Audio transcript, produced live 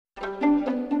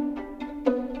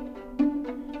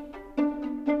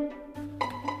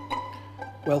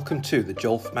Welcome to the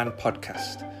Jolfman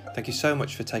podcast. Thank you so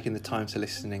much for taking the time to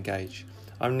listen and engage.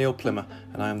 I'm Neil Plummer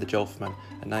and I am the Jolfman,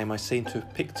 a name I seem to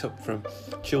have picked up from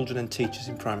children and teachers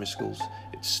in primary schools.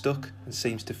 It's stuck and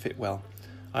seems to fit well.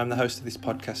 I'm the host of this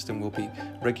podcast and will be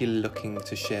regularly looking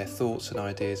to share thoughts and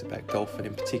ideas about golf and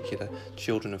in particular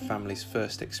children and families'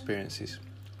 first experiences.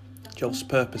 Jolf's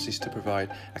purpose is to provide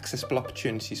accessible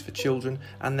opportunities for children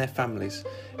and their families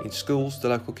in schools, the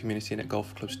local community and at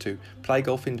golf clubs to play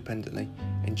golf independently,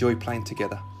 enjoy playing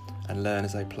together and learn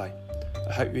as they play.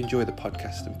 I hope you enjoy the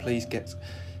podcast and please get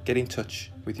in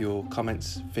touch with your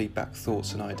comments, feedback,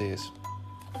 thoughts and ideas.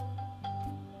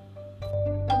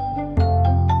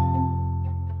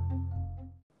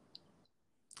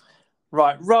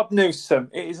 Right, Rob Newson,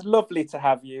 it is lovely to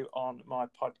have you on my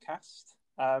podcast.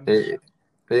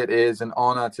 It is an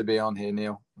honour to be on here,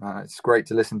 Neil. It's great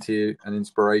to listen to you, an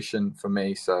inspiration for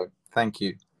me, so thank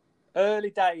you. Early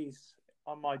days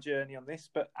on my journey on this,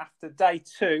 but after day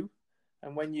 2,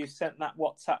 and when you sent that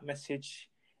WhatsApp message,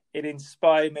 it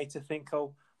inspired me to think,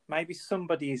 oh, maybe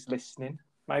somebody is listening,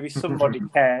 maybe somebody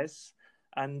cares,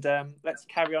 and let's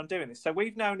carry on doing this. So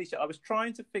we've known each other. I was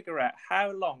trying to figure out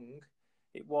how long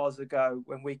it was ago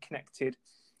when we connected,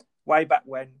 way back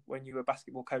when you were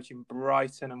basketball coaching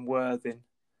Brighton and Worthing,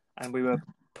 and we were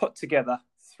put together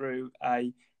through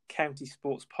a county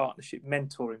sports partnership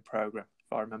mentoring program,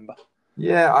 if I remember.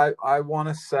 Yeah, I want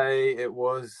to say it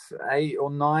was 8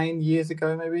 or 9 years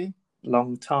ago, maybe.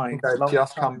 Long time. I'd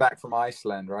just come back from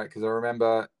Iceland, right? Because I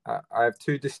remember I have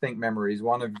 2 distinct memories.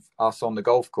 One of us on the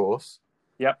golf course.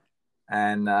 Yep.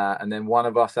 And then one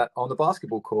of us on the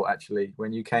basketball court, actually,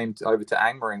 when you came over to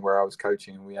Angmering where I was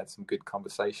coaching and we had some good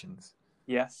conversations.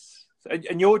 Yes.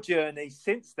 And your journey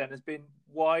since then has been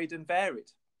wide and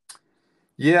varied.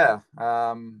 Yeah.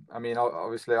 I mean,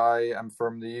 obviously I am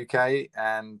from the UK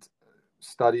and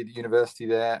studied at university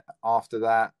there. After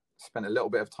that, spent a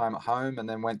little bit of time at home and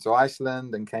then went to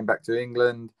Iceland and came back to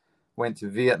England, went to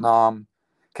Vietnam,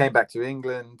 came back to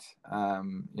England,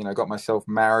 got myself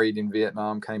married in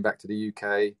Vietnam, came back to the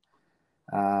UK,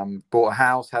 bought a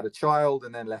house, had a child,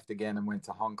 and then left again and went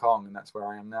to Hong Kong. And that's where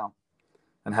I am now.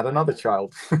 And had another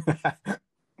child.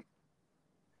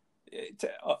 It's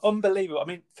unbelievable. I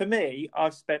mean, for me,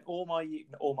 I've spent all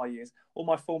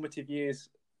my formative years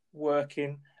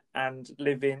working and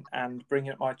living and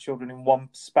bringing up my children in one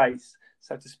space.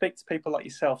 So to speak to people like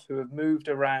yourself who have moved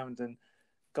around and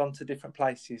gone to different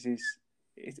places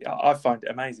I find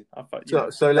it amazing.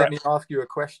 So let me ask you a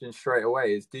question straight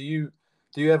away. Do you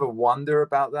ever wonder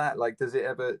about that? Like, does it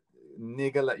ever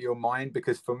niggle at your mind?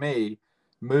 Because for me,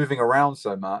 moving around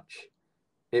so much,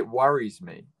 it worries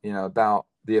me, about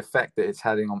the effect that it's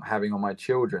having on my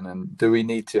children. And do we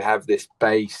need to have this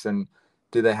base, and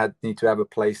do they need to have a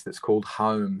place that's called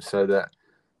home so that,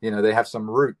 they have some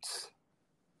roots?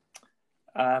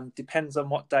 Depends on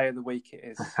what day of the week it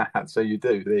is. So you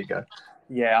do. There you go.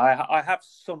 Yeah, I have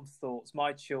some thoughts.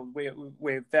 My children,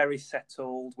 we're very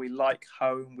settled. We like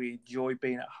home. We enjoy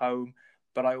being at home.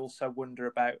 But I also wonder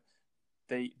about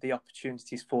the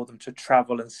opportunities for them to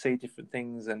travel and see different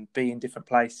things and be in different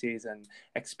places and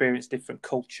experience different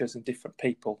cultures and different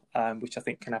people, which I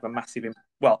think can have a massive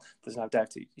well, there's no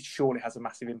doubt it surely has a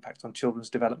massive impact on children's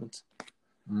development.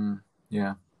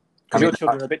 Yeah. Because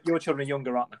your children are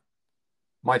younger, aren't they?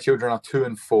 My children are 2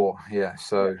 and 4. Yeah.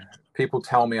 So people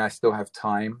tell me I still have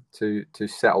time to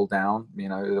settle down,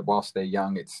 whilst they're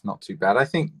young, it's not too bad. I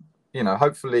think,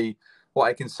 hopefully what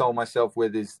I console myself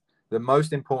with is the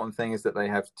most important thing is that they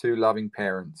have 2 loving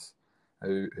parents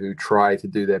who try to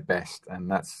do their best. And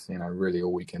that's, really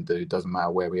all we can do. It doesn't matter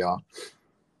where we are.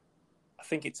 I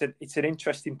think it's an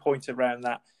interesting point around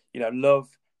that, love,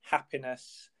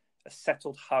 happiness, a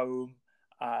settled home,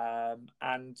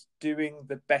 and doing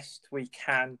the best we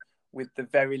can with the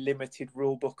very limited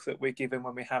rule book that we're given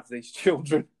when we have these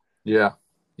children. Yeah.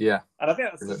 And I think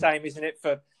that's the same, isn't it?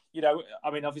 For,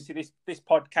 obviously this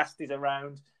podcast is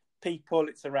around people,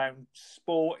 it's around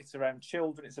sport, it's around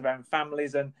children, it's around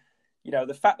families. And,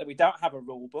 the fact that we don't have a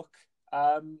rule book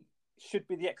should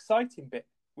be the exciting bit.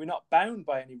 We're not bound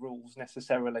by any rules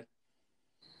necessarily.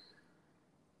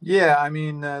 Yeah, I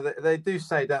mean, they do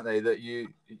say, don't they, that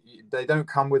they don't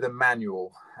come with a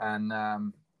manual, and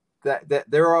that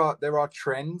there are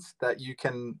trends that you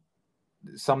can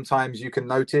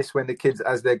notice when the kids,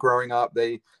 as they're growing up,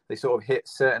 they sort of hit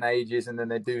certain ages and then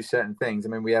they do certain things. I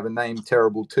mean, we have a name,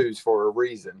 Terrible Twos, for a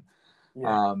reason.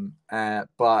 Yeah.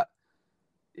 But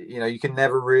you can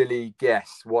never really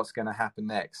guess what's going to happen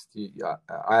next.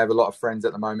 I have a lot of friends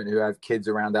at the moment who have kids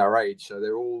around our age, so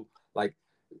they're all like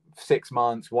 6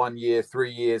 months, 1 year,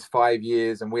 3 years, 5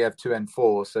 years, and we have 2 and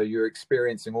 4. So you're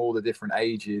experiencing all the different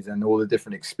ages and all the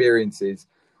different experiences.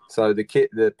 So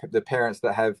the parents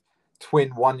that have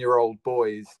twin 1-year-old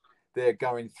boys, they're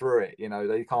going through it. You know,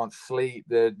 they can't sleep.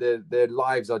 Their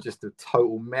lives are just a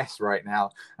total mess right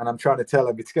now. And I'm trying to tell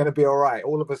them it's going to be all right.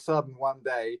 All of a sudden, one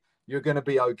day, you're going to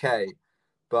be okay.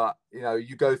 But, you know,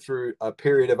 you go through a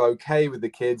period of okay with the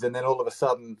kids, and then all of a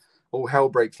sudden, all hell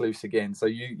breaks loose again. So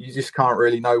you just can't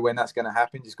really know when that's going to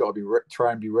happen. You just got to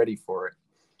try and be ready for it.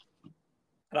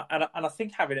 And I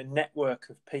think having a network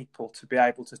of people to be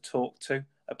able to talk to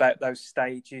about those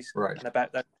stages and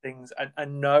about those things,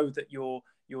 and know that you're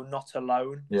not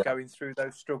alone going through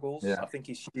those struggles, I think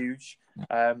is huge.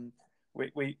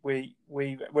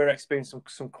 We're experiencing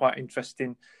some quite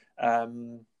interesting,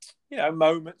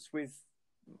 moments with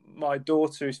my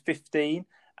daughter, who's 15,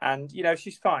 and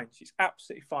she's fine. She's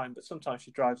absolutely fine, but sometimes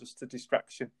she drives us to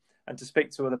distraction. And to speak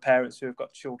to other parents who have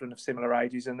got children of similar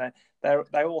ages, and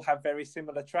they all have very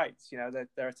similar traits. They're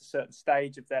at a certain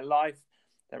stage of their life,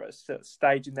 they're at a certain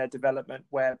stage in their development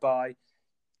whereby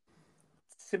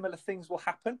similar things will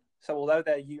happen. So although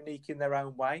they're unique in their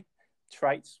own way,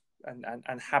 traits and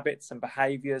habits and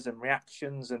behaviours and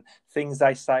reactions and things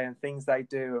they say and things they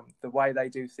do and the way they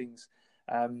do things,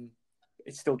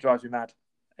 it still drives me mad.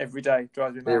 Every day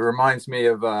drives me mad. It reminds me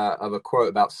of a quote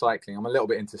about cycling. I'm a little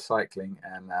bit into cycling,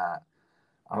 and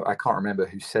I can't remember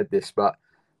who said this, but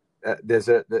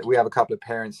we have a couple of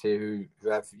parents here who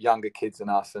have younger kids than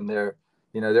us, and they're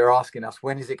asking us,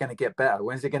 when is it going to get better?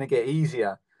 When is it going to get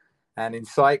easier? And in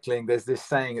cycling, there's this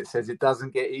saying that says it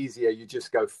doesn't get easier, you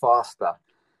just go faster.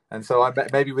 And so I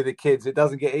bet maybe with the kids, it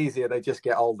doesn't get easier, they just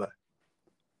get older.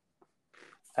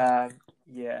 I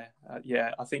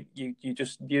think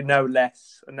you know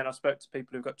less. And then I spoke to people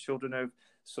who've got children who've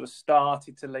sort of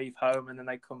started to leave home, and then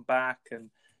they come back, and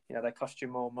they cost you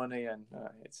more money, and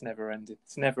it's never ending.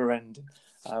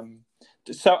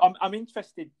 So I'm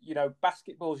interested.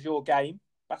 Basketball's your game.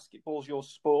 Basketball's your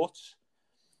sport.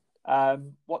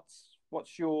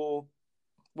 What's your?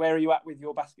 Where are you at with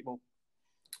your basketball?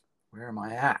 Where am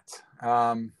I at?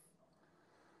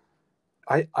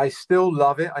 I still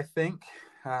love it, I think.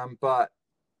 But,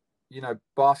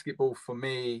 basketball for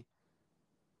me,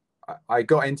 I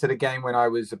got into the game when I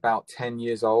was about 10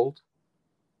 years old.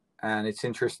 And it's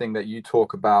interesting that you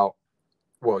talk about,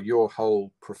 your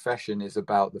whole profession is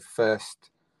about the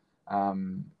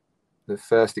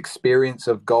first experience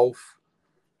of golf.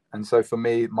 And so for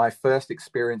me, my first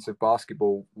experience of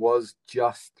basketball was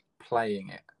just playing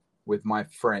it with my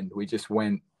friend. We just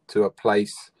went to a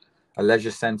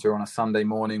leisure centre on a Sunday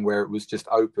morning where it was just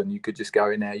open. You could just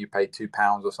go in there, you pay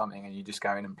 £2 or something, and you just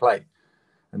go in and play.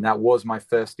 And that was my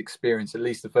first experience, at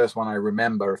least the first one I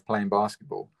remember of playing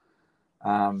basketball.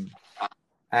 And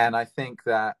I think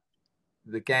that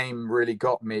the game really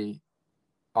got me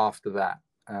after that.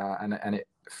 And it,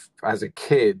 as a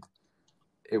kid,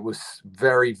 it was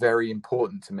very, very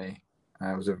important to me.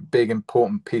 It was a big,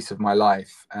 important piece of my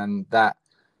life. And that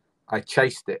I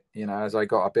chased it, as I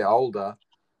got a bit older.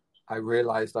 I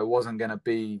realized I wasn't going to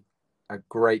be a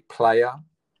great player,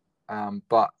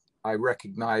 but I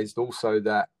recognized also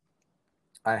that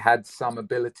I had some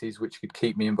abilities which could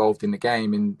keep me involved in the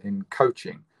game in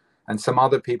coaching. And some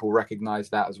other people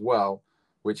recognized that as well,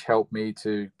 which helped me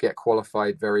to get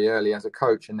qualified very early as a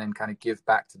coach, and then kind of give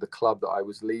back to the club that I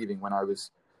was leaving when I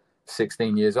was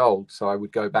 16 years old. So I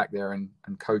would go back there and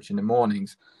coach in the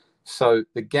mornings. So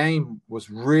the game was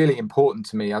really important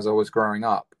to me as I was growing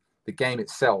up. The game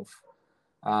itself,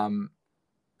 and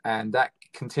that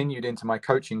continued into my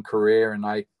coaching career, and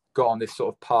I got on this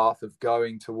sort of path of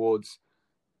going towards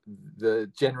the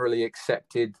generally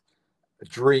accepted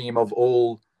dream of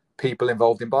all people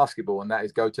involved in basketball, and that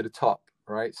is go to the top,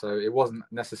 right? So it wasn't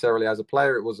necessarily as a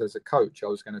player, it was as a coach. I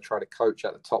was going to try to coach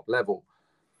at the top level.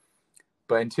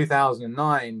 But in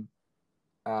 2009,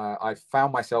 I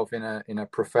found myself in a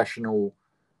professional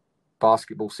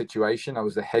basketball situation. I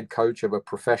was the head coach of a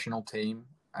professional team,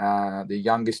 the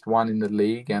youngest one in the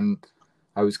league, and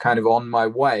I was kind of on my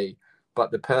way.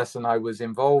 But the person I was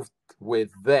involved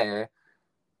with there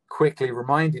quickly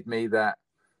reminded me that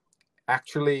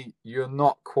actually you're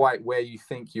not quite where you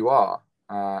think you are.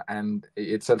 And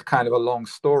it's a kind of a long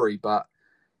story, but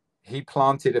he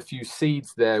planted a few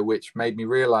seeds there, which made me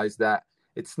realize that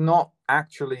it's not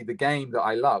actually the game that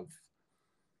I love,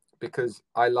 because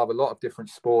I love a lot of different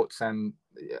sports, and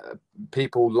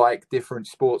people like different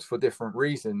sports for different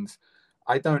reasons.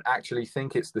 I don't actually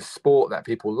think it's the sport that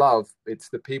people love. It's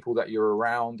the people that you're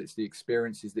around. It's the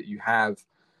experiences that you have,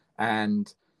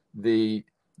 and the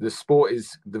the sport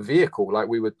is the vehicle. Like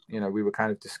we were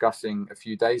kind of discussing a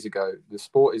few days ago, the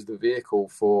sport is the vehicle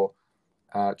for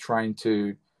trying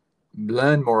to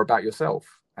learn more about yourself.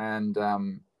 And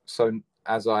so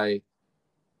as I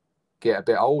get a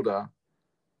bit older,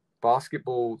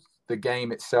 basketball, the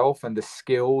game itself and the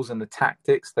skills and the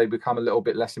tactics, they become a little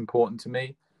bit less important to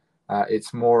me.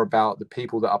 It's more about the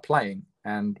people that are playing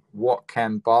and what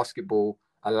can basketball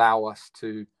allow us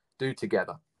to do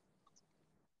together.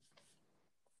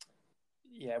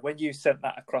 Yeah, when you sent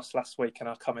that across last week, and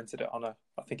I commented it on I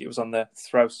think it was on the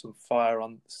throw some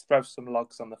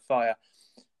logs on the fire.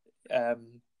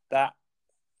 That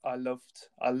I loved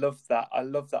that. I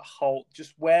love that whole,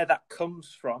 just where that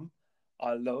comes from.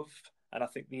 I love, and I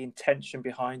think the intention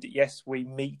behind it. Yes, we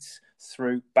meet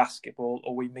through basketball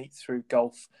or we meet through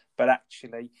golf, but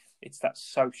actually, it's that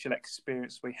social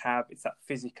experience we have. It's that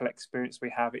physical experience we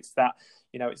have. It's that,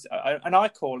 and I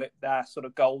call it their sort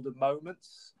of golden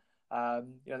moments.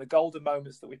 The golden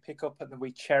moments that we pick up and that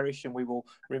we cherish and we will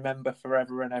remember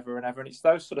forever and ever and ever. And it's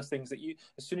those sort of things that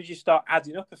as soon as you start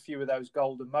adding up a few of those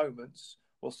golden moments,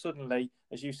 well, suddenly,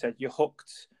 as you said, you're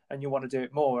hooked and you want to do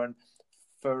it more. And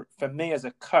for me as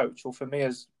a coach, or for me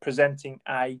as presenting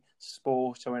a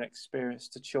sport or an experience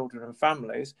to children and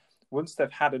families, once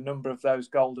they've had a number of those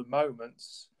golden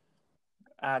moments,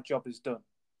 our job is done.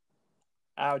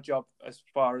 Our job, as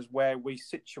far as where we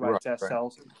situate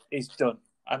ourselves, is done.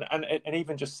 And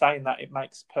even just saying that, it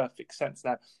makes perfect sense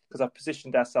now, because I've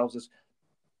positioned ourselves as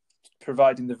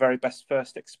providing the very best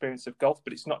first experience of golf.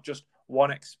 But it's not just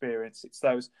one experience. It's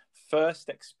those first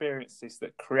experiences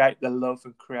that create the love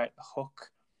and create the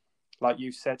hook, like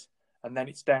you said. And then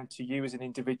it's down to you as an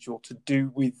individual to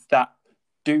do with that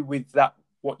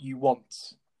what you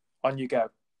want. On you go.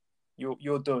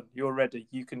 You're done. You're ready.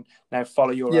 You can now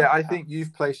follow your own I think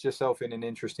you've placed yourself in an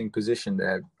interesting position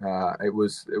there. It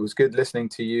was good listening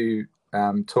to you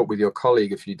talk with your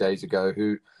colleague a few days ago,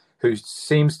 who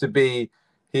seems to be,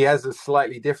 he has a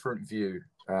slightly different view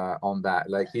on that.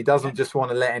 Like, he doesn't just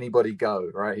want to let anybody go,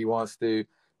 right? He wants to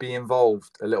be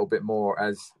involved a little bit more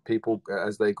as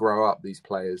they grow up, these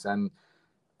players.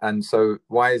 And so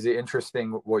why is it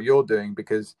interesting what you're doing?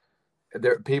 Because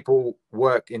people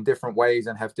work in different ways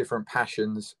and have different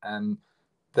passions, and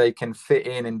they can fit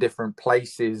in different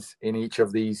places in each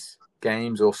of these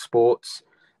games or sports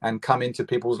and come into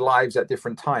people's lives at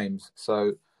different times.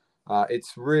 So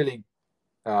it's really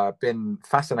been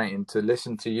fascinating to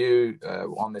listen to you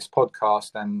on this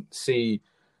podcast and see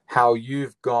how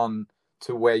you've gone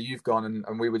to where you've gone.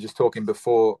 And we were just talking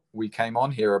before we came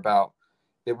on here about,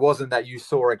 it wasn't that you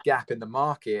saw a gap in the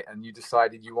market and you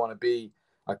decided you want to be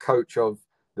a coach of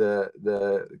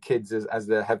the kids as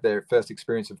they have their first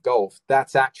experience of golf.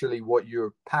 That's actually what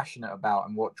you're passionate about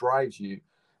and what drives you.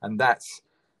 And that's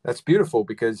beautiful,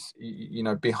 because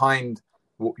behind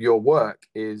your work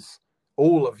is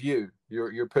all of you.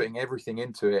 You're putting everything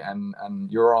into it,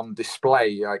 and you're on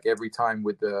display like every time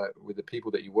with the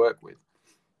people that you work with.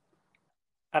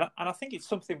 And I think it's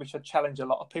something which I challenge a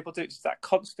lot of people to. It's that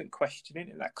constant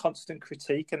questioning and that constant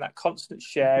critique and that constant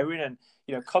sharing, and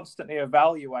constantly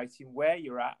evaluating where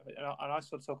you're at. And I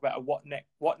sort of talk about what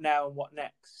now and what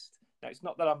next. Now, it's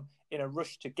not that I'm in a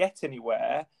rush to get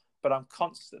anywhere, but I'm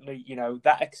constantly,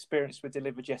 that experience we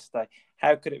delivered yesterday,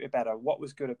 how could it be better? What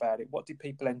was good about it? What did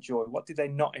people enjoy? What did they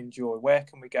not enjoy? Where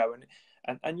can we go?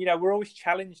 And we're always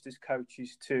challenged as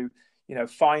coaches to,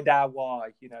 find our why,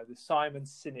 the Simon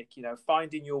Sinek,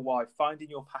 finding your why, finding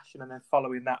your passion, and then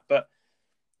following that. But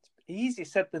it's easier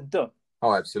said than done.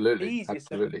 Oh, absolutely.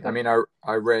 Absolutely. I mean,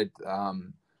 I read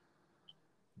the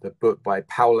book by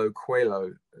Paulo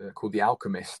Coelho called The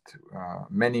Alchemist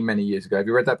many, many years ago. Have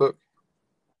you read that book?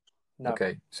 No.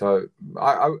 Okay. So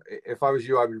I if I was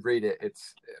you, I would read it.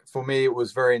 For me, it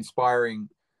was very inspiring.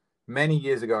 Many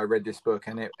years ago, I read this book,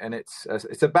 and it's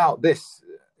about this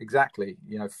exactly,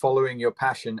 following your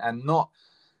passion and not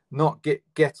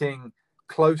getting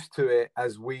close to it,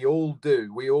 as we all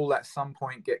do. We all at some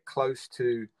point get close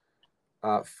to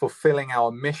fulfilling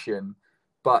our mission,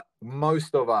 but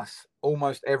most of us,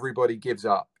 almost everybody, gives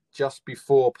up just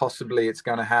before possibly it's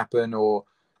going to happen, or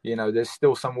there's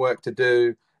still some work to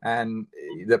do, and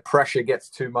the pressure gets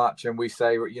too much, and we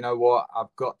say, you know what,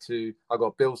 I've got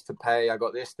bills to pay, I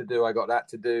got this to do, I got that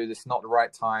to do, this is not the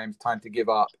right time, it's time to give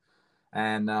up.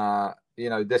 And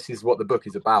this is what the book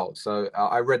is about. So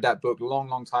I read that book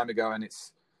long time ago, and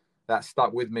that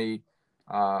stuck with me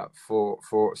ever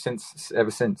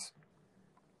since.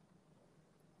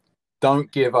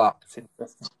 Don't give up. It's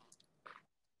interesting.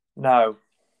 No.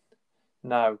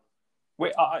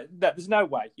 there's no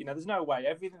way, there's no way.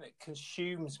 Everything that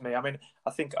consumes me. I mean,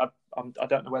 I think I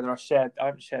don't know whether I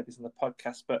haven't shared this in the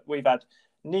podcast, but we've had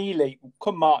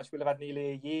come March, we'll have had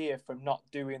nearly a year from not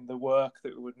doing the work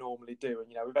that we would normally do. And,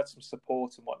 we've had some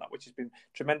support and whatnot, which has been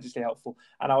tremendously helpful.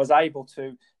 And I was able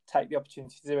to take the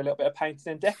opportunity to do a little bit of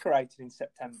painting and decorating in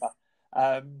September,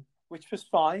 which was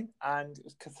fine. And it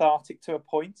was cathartic to a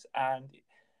point.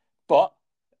 But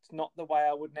it's not the way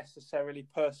I would necessarily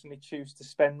personally choose to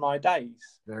spend my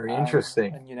days. Very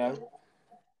interesting. And,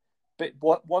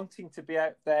 but wanting to be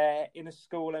out there in a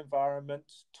school environment,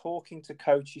 talking to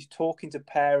coaches, talking to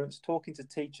parents, talking to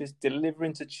teachers,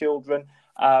 delivering to children,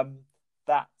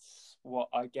 that's what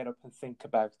I get up and think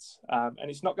about.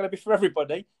 And it's not going to be for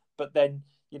everybody, but then,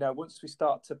 once we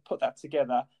start to put that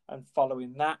together and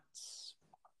following that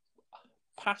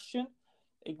passion,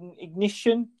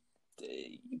 ignition,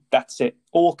 that's it,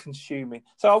 all consuming.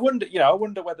 So I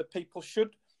wonder whether people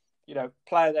should,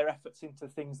 play their efforts into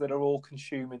things that are all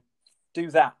consuming. Do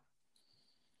that.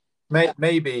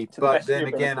 Maybe, but then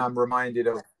again, I'm reminded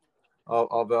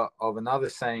of another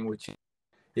saying, which is,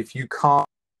 if you can't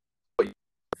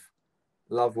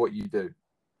love what you do.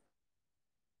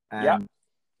 And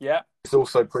yeah, it's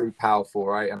also pretty powerful,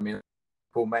 right? I mean,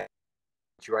 people make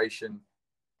a situation,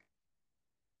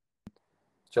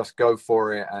 just go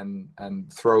for it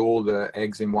and throw all the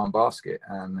eggs in one basket.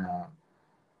 And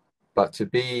but to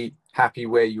be happy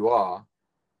where you are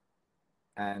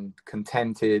and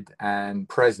contented and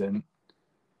present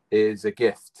is a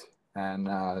gift. And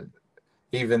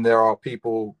even there are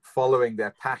people following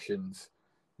their passions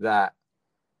that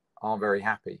aren't very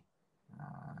happy.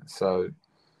 So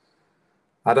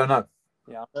I don't know.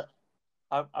 Yeah,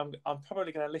 I'm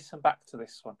probably going to listen back to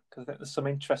this one, because I think there's some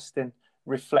interesting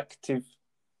reflective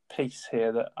piece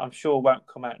here that I'm sure won't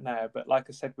come out now. But like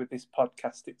I said, with this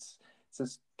podcast,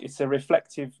 it's a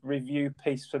reflective review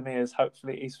piece for me, as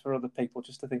hopefully it is for other people,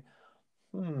 just to think,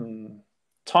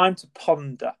 time to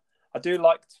ponder. I do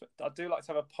like to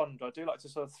have a ponder. I do like to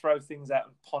sort of throw things out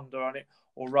and ponder on it,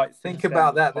 or write things Think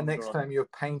about down that the next time you're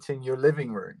painting your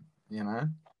living room.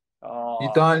 Oh, you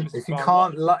don't if you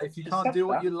can't do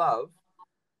what you love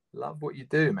what you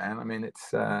do, man. I mean,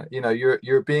 it's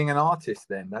you're being an artist.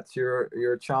 Then that's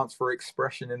your chance for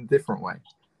expression in a different way.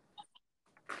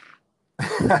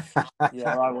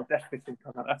 Yeah, I will definitely think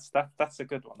on that. That's a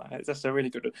good one. That's a really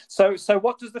good one. So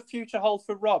what does the future hold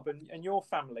for Rob and your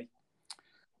family?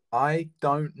 I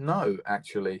don't know,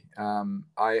 actually.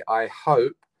 I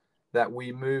hope that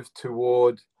we move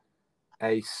toward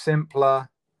a simpler,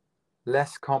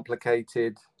 less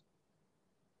complicated,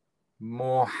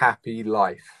 more happy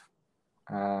life.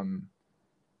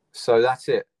 So that's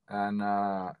it. And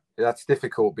that's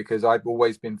difficult, because I've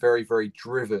always been very, very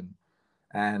driven.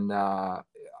 And,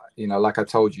 like I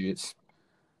told you, it's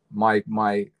my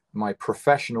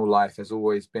professional life has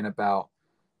always been about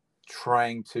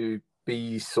trying to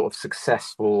be sort of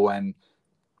successful and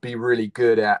be really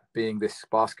good at being this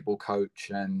basketball coach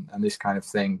and this kind of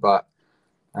thing. But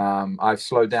I've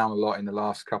slowed down a lot in the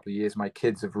last couple of years. My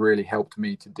kids have really helped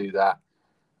me to do that.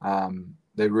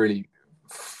 They really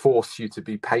force you to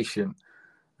be patient,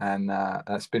 and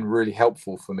that's been really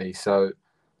helpful for me. So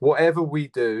whatever we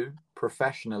do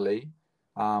professionally,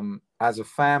 as a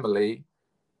family,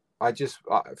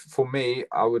 for me,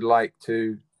 I would like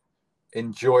to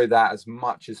enjoy that as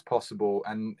much as possible.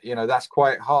 And that's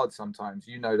quite hard sometimes,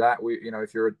 that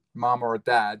if you're a mom or a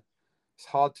dad, it's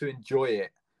hard to enjoy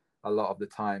it a lot of the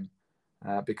time,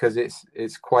 because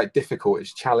it's quite difficult,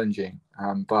 it's challenging,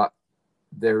 but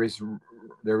there is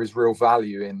real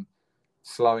value in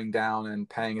slowing down and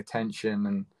paying attention.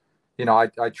 And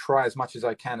I try as much as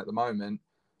I can at the moment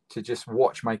to just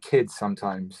watch my kids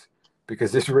sometimes,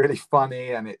 because it's really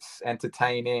funny and it's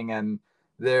entertaining, and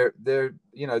they're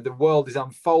the world is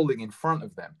unfolding in front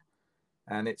of them,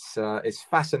 and it's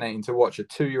fascinating to watch a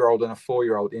 2-year-old and a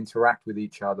 4-year-old interact with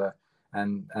each other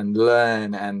and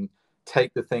learn and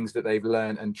take the things that they've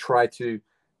learned and try to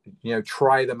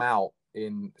try them out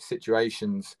in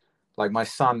situations. Like my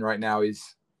son right now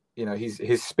is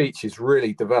his speech is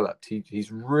really developed. He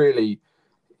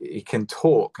can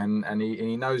talk, and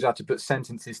he knows how to put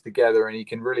sentences together, and he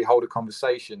can really hold a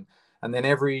conversation. And then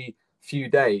every few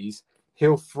days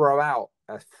he'll throw out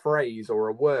a phrase or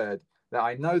a word that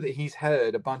I know that he's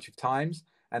heard a bunch of times,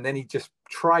 and then he just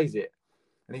tries it,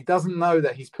 and he doesn't know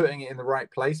that he's putting it in the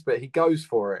right place, but he goes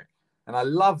for it. And I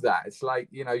love that. It's like,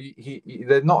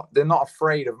 they're not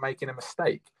afraid of making a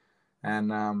mistake.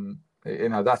 And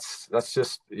that's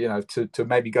just to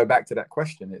maybe go back to that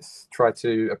question, it's try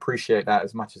to appreciate that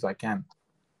as much as I can.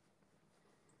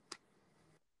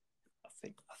 I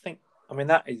think I mean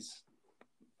that is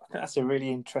That's a really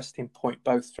interesting point,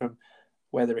 both from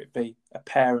whether it be a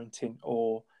parenting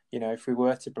or, if we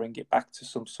were to bring it back to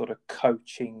some sort of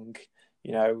coaching,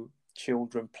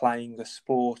 children playing the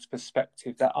sport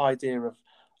perspective, that idea of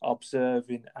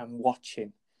observing and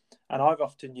watching. And I've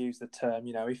often used the term,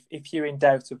 if you're in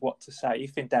doubt of what to say,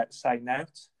 if in doubt, say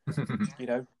nout,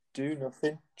 do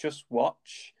nothing, just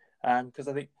watch. Because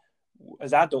I think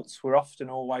as adults, we're often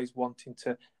always wanting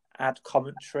to add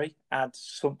commentary, add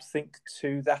something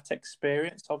to that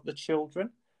experience of the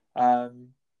children.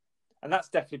 And that's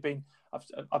definitely been,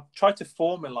 I've tried to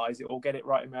formalize it or get it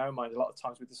right in my own mind a lot of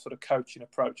times with this sort of coaching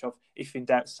approach of if in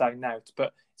doubt, say nout.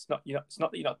 But it's not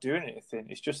that you're not doing anything.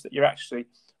 It's just that you're actually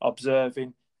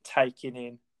observing, taking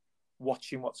in,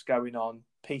 watching what's going on,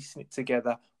 piecing it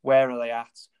together. Where are they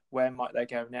at? Where might they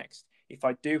go next? If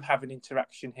I do have an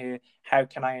interaction here, how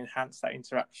can I enhance that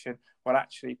interaction? Well,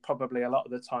 actually, probably a lot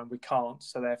of the time we can't.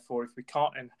 So therefore, if we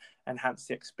can't enhance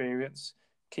the experience,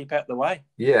 keep out the way.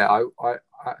 Yeah, I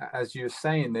as you're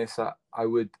saying this, I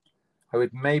would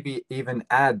maybe even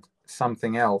add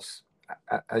something else.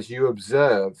 As you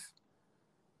observe,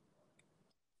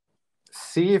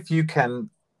 see if you can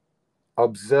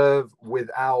observe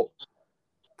without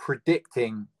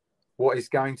predicting what is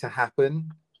going to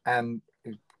happen and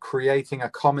creating a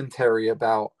commentary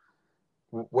about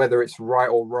whether it's right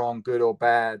or wrong, good or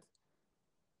bad,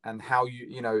 and how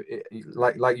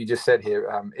like you just said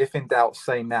here, if in doubt,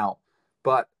 say now.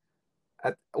 But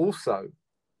also,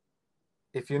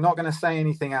 if you're not going to say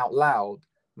anything out loud,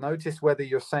 notice whether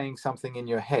you're saying something in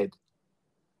your head,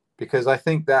 because I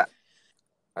think that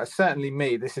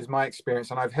certainly this is my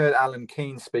experience, and I've heard Alan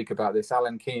Keane speak about this.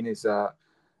 Alan Keane is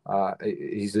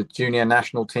he's a junior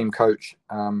national team coach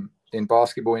in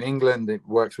basketball in England. He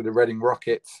works with the Reading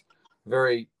Rockets.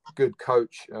 Very good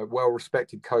coach, a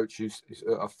well-respected coach who's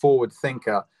a forward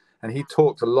thinker. And he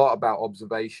talked a lot about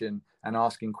observation and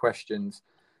asking questions.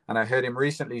 And I heard him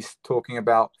recently talking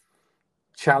about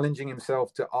challenging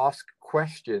himself to ask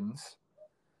questions,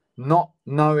 not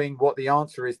knowing what the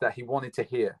answer is that he wanted to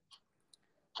hear,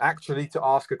 actually to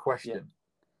ask a question.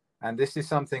 Yeah. And this is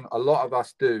something a lot of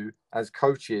us do as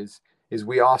coaches, is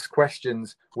we ask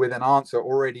questions with an answer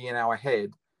already in our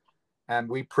head. And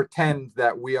we pretend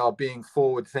that we are being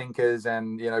forward thinkers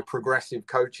and, progressive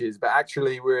coaches, but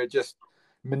actually we're just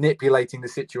manipulating the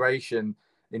situation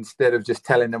instead of just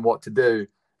telling them what to do.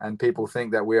 And people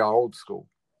think that we are old school.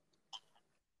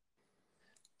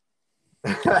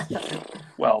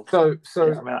 Well,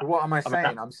 so what am I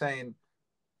saying? I'm saying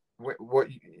what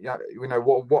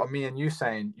are me and you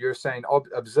saying? You're saying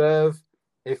observe,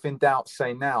 if in doubt,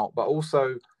 say now, but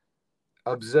also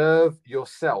observe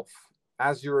yourself.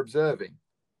 As you're observing,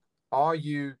 are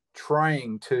you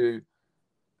trying to,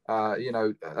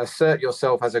 assert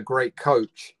yourself as a great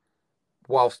coach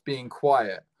whilst being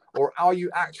quiet? Or are you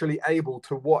actually able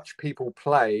to watch people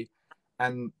play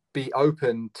and be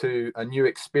open to a new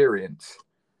experience?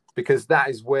 Because that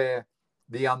is where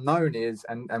the unknown is,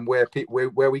 and where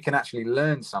we can actually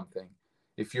learn something.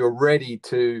 If you're ready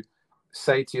to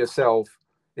say to yourself,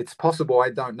 it's possible I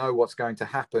don't know what's going to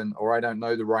happen, or I don't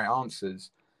know the right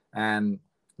answers, and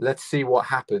let's see what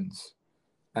happens,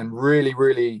 and really,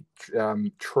 really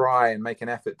try and make an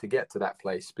effort to get to that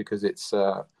place, because it's,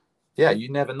 you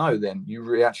never know then.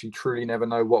 You actually truly never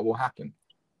know what will happen.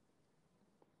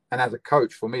 And as a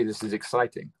coach, for me, this is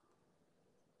exciting.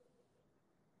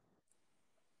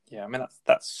 Yeah, I mean,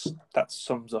 that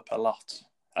sums up a lot.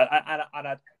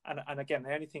 And again,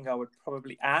 the only thing I would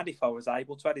probably add, if I was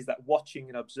able to add, is that watching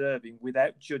and observing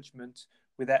without judgment,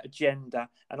 without agenda.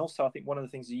 And also, I think one of the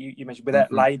things that you mentioned,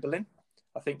 without labeling.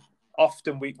 I think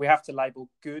often we have to label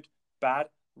good, bad,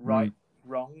 right,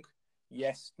 wrong,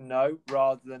 yes, no,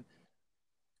 rather than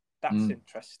that's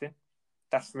interesting.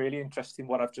 That's really interesting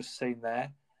what I've just seen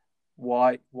there.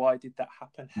 Why did that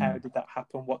happen? How did that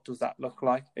happen? What does that look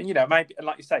like? And, maybe, and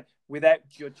like you say, without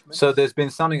judgment. So there's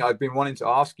been something I've been wanting to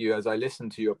ask you as I listen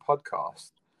to your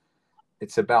podcast.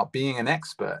 It's about being an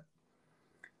expert,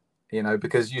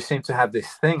 because you seem to have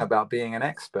this thing about being an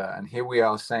expert. And here we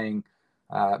are saying,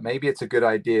 maybe it's a good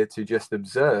idea to just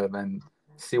observe and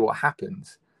see what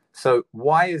happens. So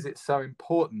why is it so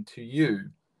important to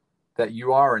you that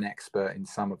you are an expert in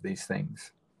some of these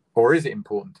things? Or is it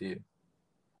important to you?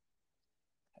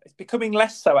 It's becoming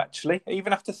less so, actually,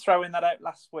 even after throwing that out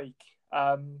last week.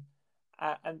 And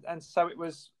so it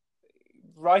was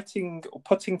writing or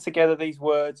putting together these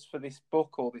words for this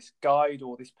book or this guide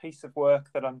or this piece of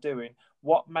work that I'm doing.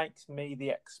 What makes me the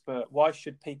expert? Why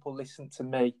should people listen to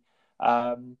me?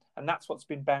 And that's what's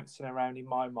been bouncing around in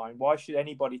my mind. Why should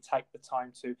anybody take the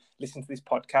time to listen to this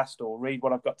podcast or read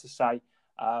what I've got to say?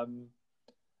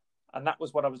 And that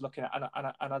was what I was looking at.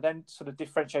 And I then sort of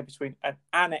differentiate between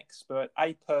an expert,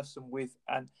 a person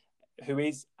who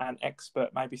is an expert,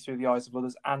 maybe through the eyes of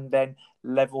others, and then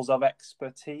levels of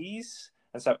expertise.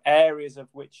 And so areas of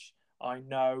which I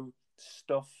know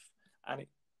stuff, and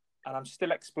I'm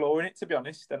still exploring it, to be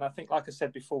honest. And I think, like I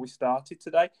said before we started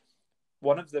today,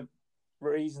 one of the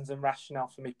reasons and rationale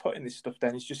for me putting this stuff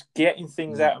down is just getting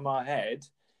things out of my head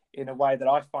in a way that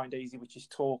I find easy, which is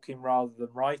talking rather than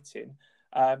writing,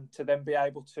 to then be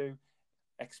able to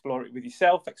explore it with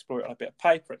yourself, explore it on a bit of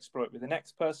paper, explore it with the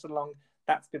next person along.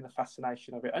 That's been the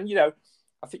fascination of it. And,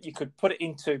 I think you could put it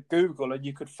into Google and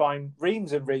you could find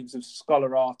reams and reams of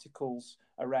scholar articles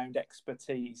around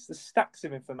expertise. There's stacks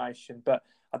of information, but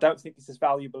I don't think it's as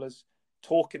valuable as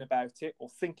talking about it or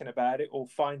thinking about it or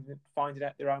finding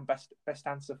out their own best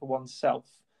answer for oneself.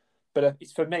 But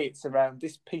it's, for me, it's around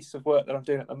this piece of work that I'm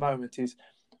doing at the moment is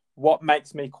what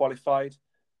makes me qualified.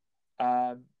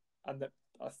 And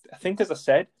I think, as I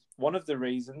said, one of the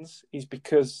reasons is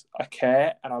because I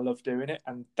care and I love doing it,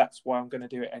 and that's why I'm going to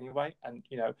do it anyway. And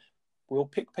we'll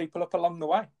pick people up along the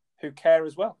way who care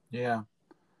as well. Yeah,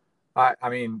 I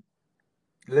mean,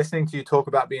 listening to you talk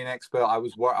about being an expert, I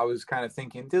was kind of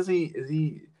thinking, is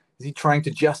he trying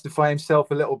to justify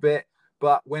himself a little bit?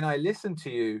 But when I listen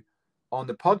to you on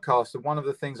the podcast, one of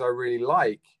the things I really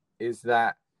like is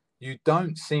that you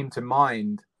don't seem to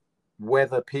mind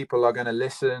whether people are going to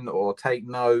listen or take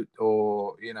note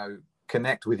or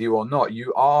connect with you or not.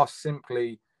 You are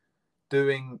simply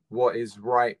doing what is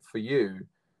right for you,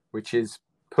 which is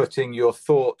putting your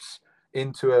thoughts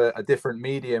into a different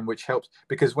medium, which helps.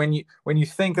 Because when you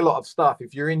think a lot of stuff,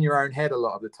 if you're in your own head a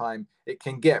lot of the time, it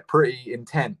can get pretty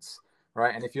intense,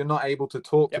 right? And if you're not able to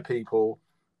talk to people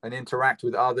and interact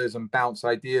with others and bounce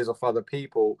ideas off other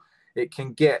people,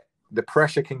 the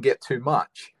pressure can get too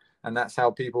much. And that's how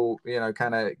people,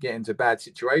 kind of get into bad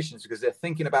situations, because they're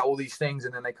thinking about all these things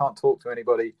and then they can't talk to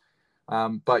anybody.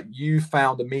 But you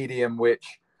found a medium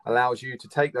which allows you to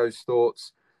take those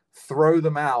thoughts, throw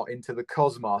them out into the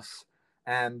cosmos,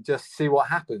 and just see what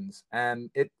happens.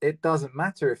 And it doesn't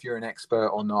matter if you're an expert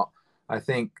or not. I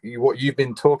think what you've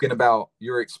been talking about,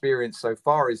 your experience so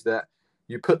far, is that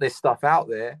you put this stuff out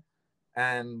there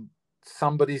and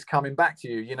somebody's coming back to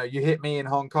you. You hit me in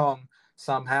Hong Kong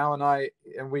somehow,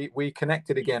 and we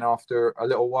connected again after a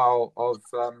little while of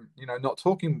not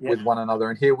talking with one another,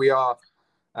 and here we are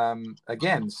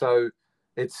again. So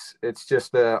it's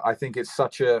just I think it's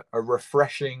such a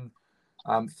refreshing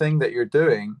thing that you're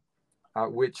doing,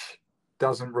 which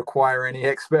doesn't require any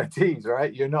expertise,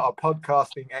 right? You're not a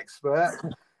podcasting expert.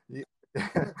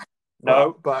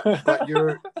 No, but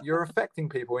you're affecting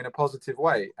people in a positive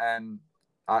way, and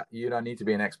you don't need to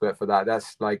be an expert for that.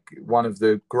 That's like one of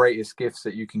the greatest gifts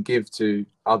that you can give to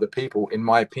other people, in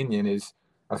my opinion, is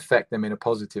affect them in a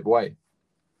positive way.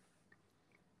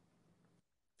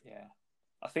 Yeah,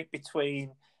 I think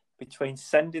between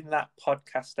sending that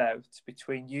podcast out,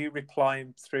 between you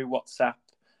replying through WhatsApp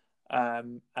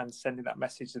and sending that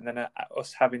message, and then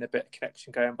us having a bit of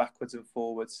connection going backwards and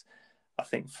forwards, I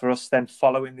think for us then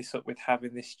following this up with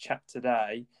having this chat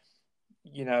today,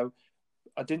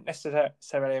 I didn't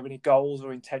necessarily have any goals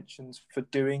or intentions for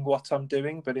doing what I'm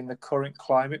doing, but in the current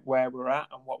climate where we're at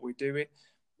and what we're doing,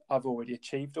 I've already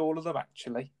achieved all of them,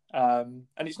 actually. And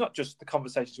it's not just the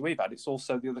conversations we've had, it's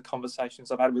also the other conversations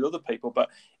I've had with other people. But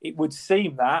it would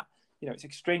seem that, it's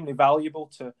extremely valuable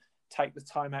to take the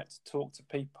time out to talk to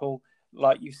people,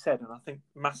 like you said. And I think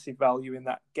massive value in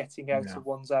that getting out of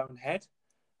one's own head.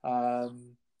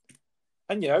 And,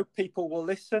 people will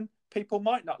listen, people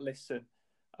might not listen.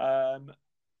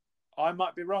 I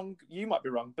might be wrong, you might be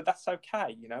wrong, but that's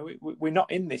okay. We're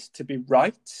not in this to be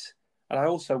right. And I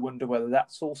also wonder whether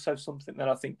that's also something that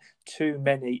I think too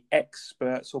many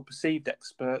experts or perceived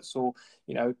experts, or,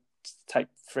 take,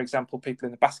 for example, people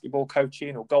in the basketball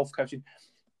coaching or golf coaching,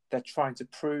 they're trying to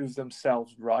prove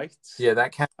themselves right. Yeah,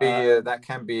 that can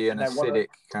be an acidic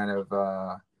kind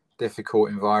of difficult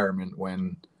environment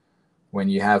when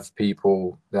you have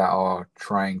people that are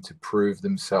trying to prove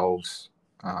themselves.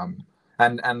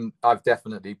 And I've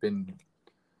definitely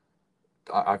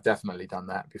done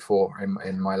that before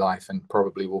in my life, and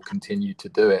probably will continue to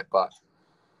do it. But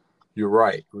you're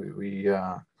right.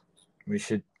 We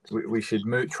should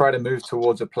try to move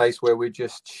towards a place where we're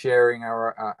just sharing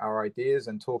our ideas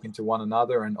and talking to one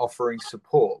another and offering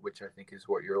support, which I think is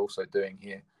what you're also doing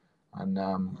here. And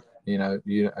you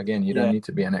don't need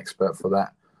to be an expert for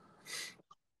that.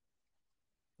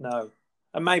 No,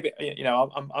 and maybe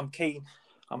I'm keen.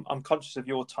 I'm conscious of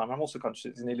your time. I'm also conscious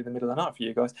it's nearly the middle of the night for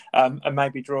you guys, and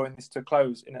maybe drawing this to a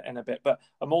close in a bit. But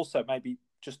I'm also maybe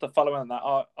just to follow on that,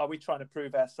 are we trying to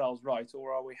prove ourselves right,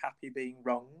 or are we happy being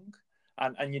wrong?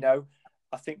 And you know,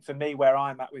 I think for me, where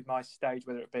I'm at with my stage,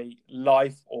 whether it be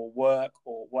life or work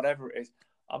or whatever it is,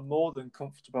 I'm more than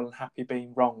comfortable and happy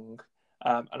being wrong.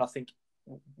 And I think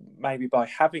maybe by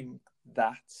having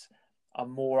that,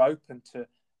 I'm more open to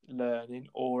learning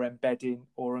or embedding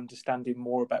or understanding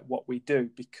more about what we do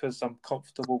because I'm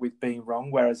comfortable with being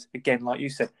wrong. Whereas, again, like you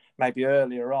said, maybe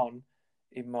earlier on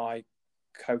in my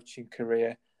coaching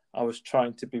career, I was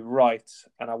trying to be right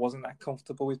and I wasn't that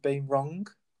comfortable with being wrong.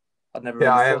 I'd never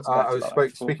really thought about I it was like that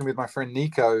before. speaking with my friend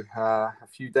Nico a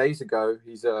few days ago.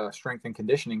 He's a strength and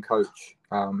conditioning coach,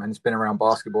 and has been around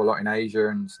basketball a lot in Asia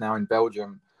and is now in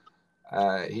Belgium.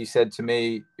 He said to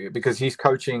me, because he's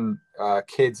coaching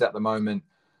kids at the moment,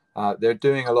 they're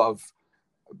doing a lot of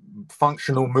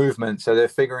functional movement. So they're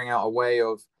figuring out a way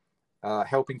of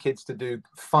helping kids to do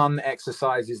fun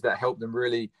exercises that help them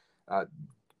really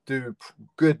do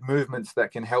good movements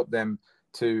that can help them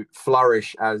to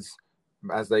flourish as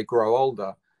they grow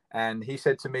older. And he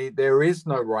said to me, there is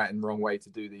no right and wrong way to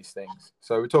do these things.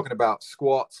 So we're talking about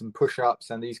squats and push-ups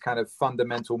and these kind of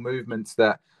fundamental movements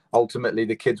that ultimately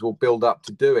the kids will build up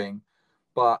to doing.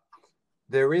 But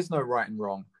there is no right and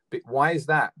wrong. But why is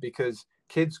that? Because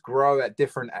kids grow at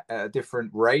different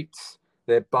rates.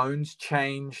 Their bones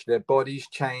change, their bodies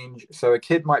change. So a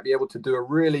kid might be able to do a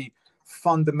really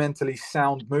fundamentally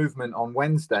sound movement on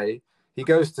Wednesday. He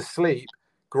goes to sleep,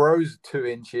 grows 2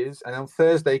 inches, and on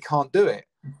Thursday can't do it.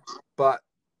 But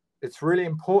it's really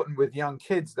important with young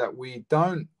kids that we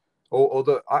don't,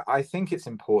 I think it's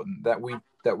important that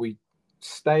we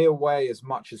stay away as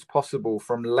much as possible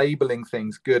from labeling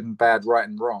things good and bad, right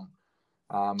and wrong.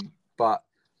 But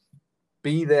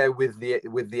be there with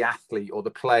the athlete or the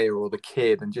player or the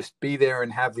kid, and just be there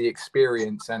and have the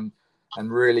experience and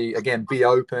really, again, be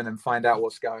open and find out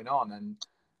what's going on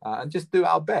and just do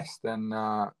our best. And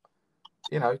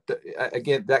you know,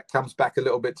 again, that comes back a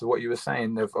little bit to what you were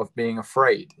saying of being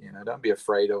afraid. You know, don't be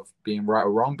afraid of being right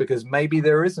or wrong, because maybe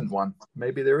there isn't one.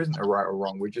 Maybe there isn't a right or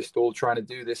wrong. We're just all trying to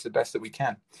do this the best that we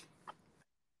can.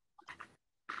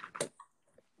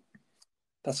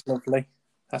 That's lovely.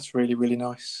 That's really, really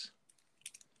nice.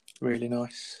 Really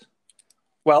nice.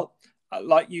 Well,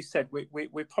 like you said,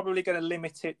 we're probably going to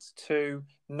limit it to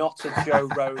not a Joe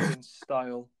Rogan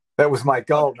style. That was my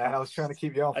goal, man. I was trying to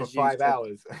keep you on for 5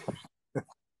 hours.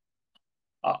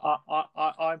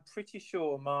 I'm pretty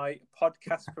sure my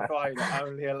podcast provider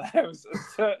only allows a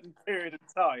certain period of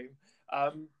time,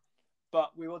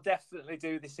 but we will definitely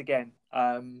do this again.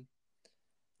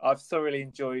 I've thoroughly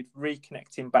enjoyed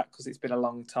reconnecting back because it's been a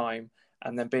long time,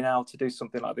 and then being able to do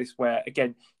something like this where,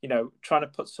 again, you know, trying to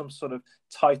put some sort of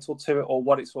title to it or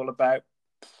what it's all about.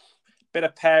 Bit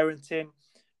of parenting,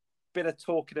 bit of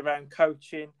talking around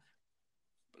coaching,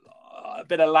 a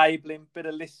bit of labeling, bit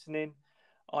of listening.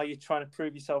 Are you trying to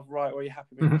prove yourself right, or are you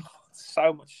happy with it?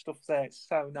 So much stuff there. It's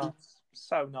so nice.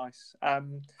 So nice.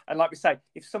 And like we say,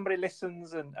 if somebody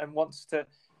listens and wants to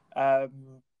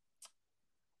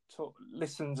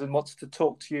wants to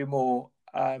talk to you more,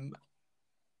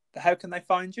 how can they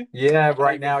find you? Yeah,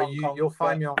 right now you'll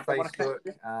find me on Facebook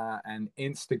and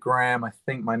Instagram. I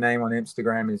think my name on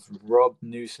Instagram is Rob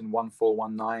Newson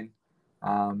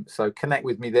 1419. So connect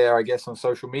with me there, I guess, on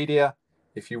social media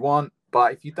if you want.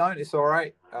 But if you don't, it's all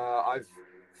right. I've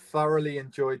thoroughly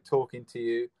enjoyed talking to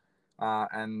you,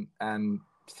 and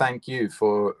thank you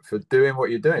for doing what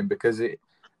you're doing, because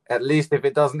at least if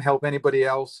it doesn't help anybody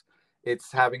else,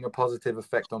 it's having a positive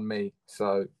effect on me.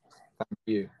 So thank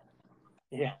you.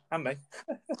 Yeah, and me.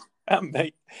 And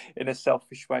me, in a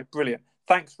selfish way. Brilliant.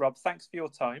 Thanks, Rob. Thanks for your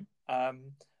time.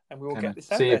 And we will get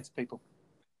this out there to people.